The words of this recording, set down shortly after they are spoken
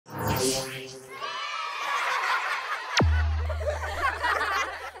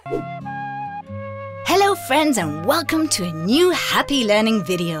friends, and welcome to a new happy learning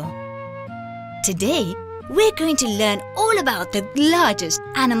video. Today we're going to learn all about the largest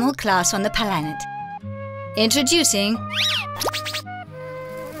animal class on the planet. Introducing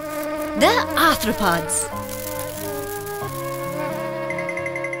the arthropods.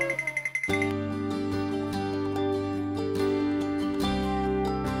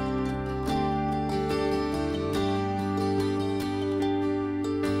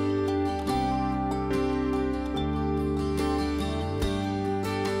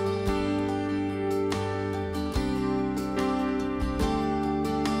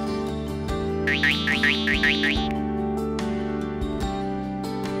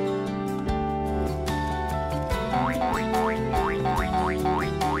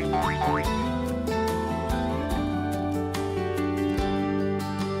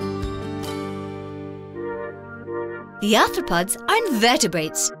 The arthropods are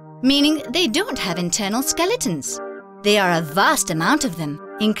invertebrates, meaning they don't have internal skeletons. There are a vast amount of them,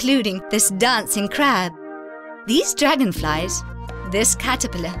 including this dancing crab, these dragonflies, this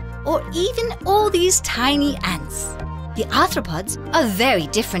caterpillar, or even all these tiny ants. The arthropods are very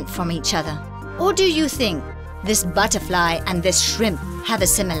different from each other. Or do you think this butterfly and this shrimp have a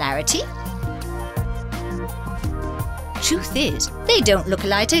similarity? Truth is, they don't look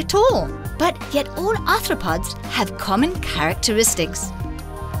alike at all. But yet all arthropods have common characteristics.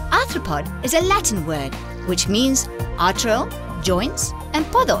 Arthropod is a Latin word which means arthro, joints, and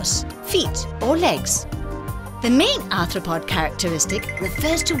podos, feet or legs. The main arthropod characteristic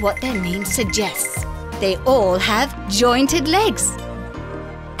refers to what their name suggests. They all have jointed legs.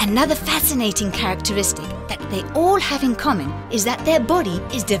 Another fascinating characteristic that they all have in common is that their body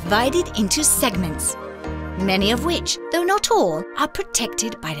is divided into segments, many of which, though not all, are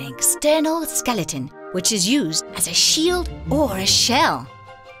protected by an external skeleton, which is used as a shield or a shell.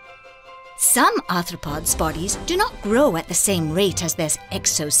 Some arthropods' bodies do not grow at the same rate as their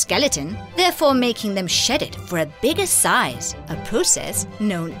exoskeleton, therefore making them shed it for a bigger size, a process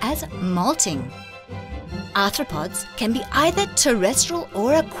known as molting. Arthropods can be either terrestrial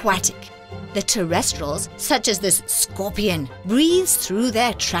or aquatic. The terrestrials, such as this scorpion, breathe through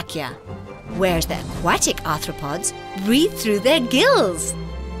their trachea, whereas the aquatic arthropods breathe through their gills.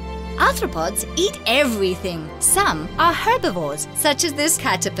 Arthropods eat everything. Some are herbivores, such as this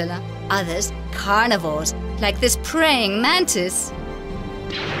caterpillar. Others carnivores, like this praying mantis.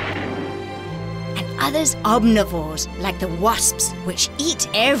 And others omnivores, like the wasps, which eat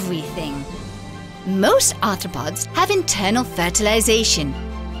everything. Most arthropods have internal fertilization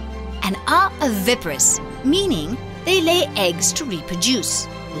and are oviparous, meaning they lay eggs to reproduce.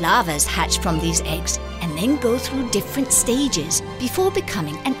 Larvae hatch from these eggs and then go through different stages before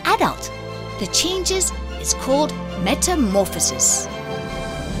becoming an adult. The changes is called metamorphosis.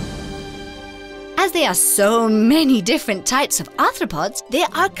 As there are so many different types of arthropods, they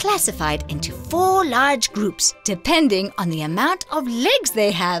are classified into 4 large groups depending on the amount of legs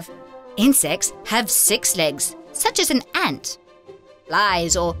they have. Insects have 6 legs, such as an ant,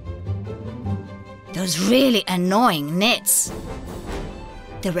 flies, or those really annoying gnats.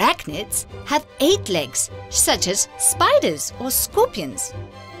 The arachnids have 8 legs, such as spiders or scorpions.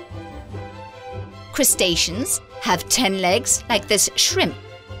 Crustaceans have 10 legs, like this shrimp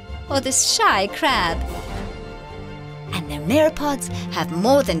or this shy crab. And the myriapods have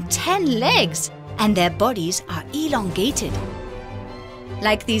more than 10 legs, and their bodies are elongated,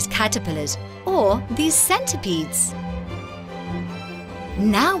 like these caterpillars or these centipedes.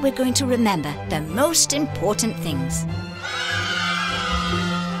 Now we're going to remember the most important things.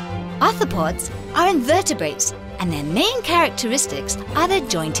 Arthropods are invertebrates, and their main characteristics are their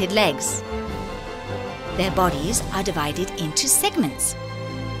jointed legs. Their bodies are divided into segments,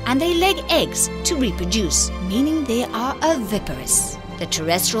 and they lay eggs to reproduce, meaning they are oviparous. The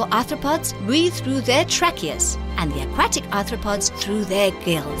terrestrial arthropods breathe through their tracheas, and the aquatic arthropods through their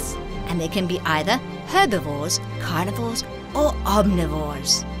gills. And they can be either herbivores, carnivores, or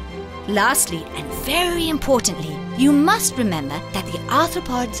omnivores. Lastly, and very importantly, you must remember that the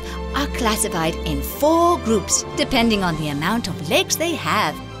arthropods are classified in 4 groups depending on the amount of legs they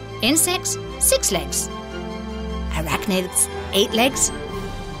have. Insects, 6 legs. Arachnids, 8 legs.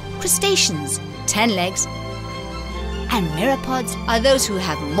 Crustaceans, 10 legs. And myriapods are those who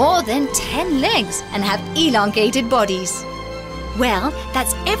have more than 10 legs and have elongated bodies. Well,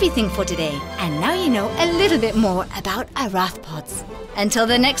 that's everything for today, and now you know a little bit more about arthropods. Until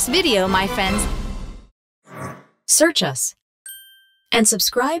the next video, my friends. Search us and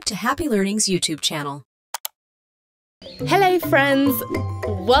subscribe to Happy Learning's YouTube channel. Hello friends,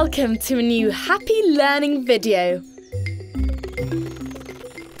 welcome to a new Happy Learning video.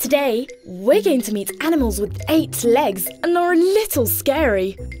 Today we're going to meet animals with 8 legs and are a little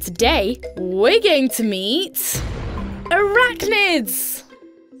scary. Today, we're going to meet arachnids.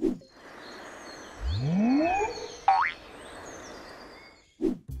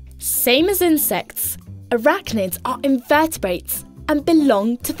 Same as insects, arachnids are invertebrates and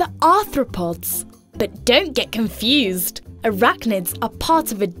belong to the arthropods. But don't get confused. Arachnids are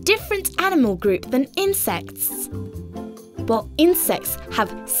part of a different animal group than insects. While insects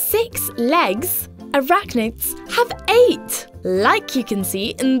have 6 legs, arachnids have 8, like you can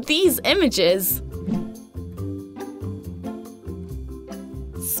see in these images.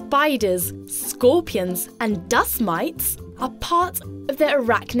 Spiders, scorpions, and dust mites are part of the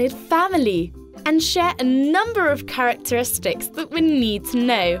arachnid family and share a number of characteristics that we need to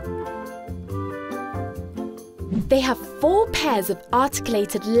know. They have 4 pairs of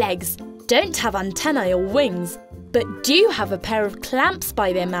articulated legs, don't have antennae or wings, but do have a pair of clamps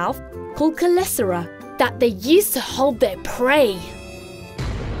by their mouth called chelicera that they use to hold their prey.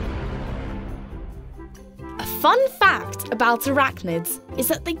 A fun fact about arachnids is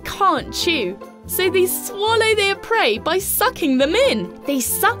that they can't chew, so they swallow their prey by sucking them in. They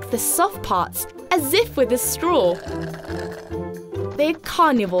suck the soft parts as if with a straw. They're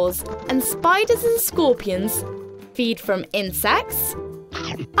carnivores, and spiders and scorpions feed from insects,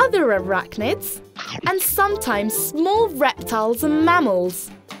 other arachnids, and sometimes small reptiles and mammals.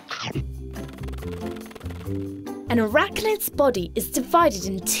 An arachnid's body is divided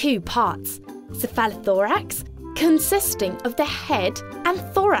in 2 parts: cephalothorax, consisting of the head, and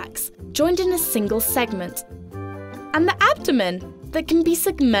thorax, joined in a single segment, and the abdomen, that can be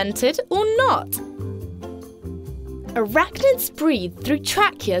segmented or not. Arachnids breathe through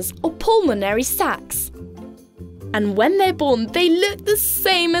tracheas or pulmonary sacs. And when they're born, they look the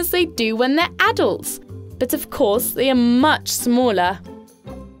same as they do when they're adults, but of course they are much smaller.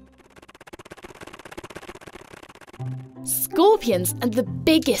 Scorpions are the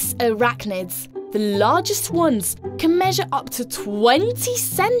biggest arachnids. The largest ones can measure up to 20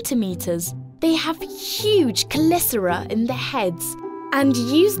 centimeters. They have huge chelicera in their heads and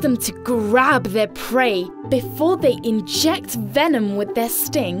use them to grab their prey before they inject venom with their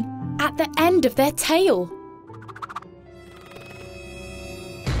sting at the end of their tail.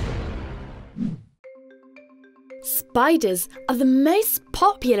 Spiders are the most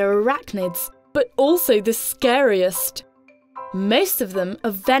popular arachnids, but also the scariest. Most of them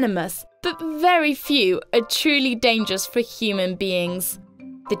are venomous, but very few are truly dangerous for human beings.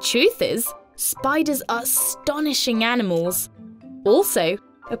 The truth is, spiders are astonishing animals. Also,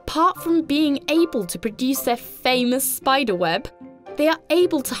 apart from being able to produce their famous spider web, they are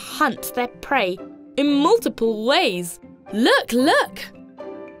able to hunt their prey in multiple ways. Look, look!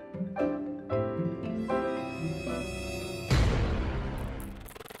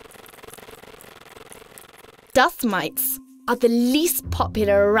 Dust mites are the least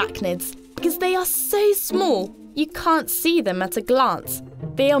popular arachnids because they are so small you can't see them at a glance.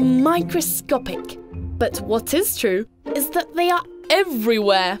 They are microscopic. But what is true is that they are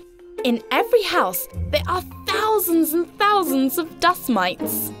everywhere. In every house, there are thousands and thousands of dust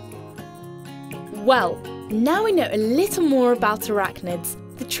mites. Well, now we know a little more about arachnids.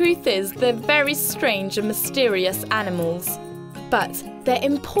 The truth is they're very strange and mysterious animals. But they're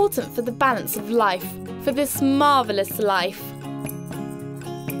important for the balance of life, for this marvellous life.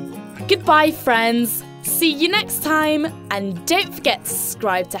 Goodbye, friends. See you next time. And don't forget to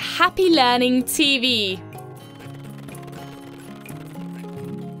subscribe to Happy Learning TV.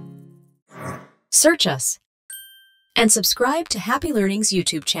 Search us and subscribe to Happy Learning's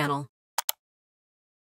YouTube channel.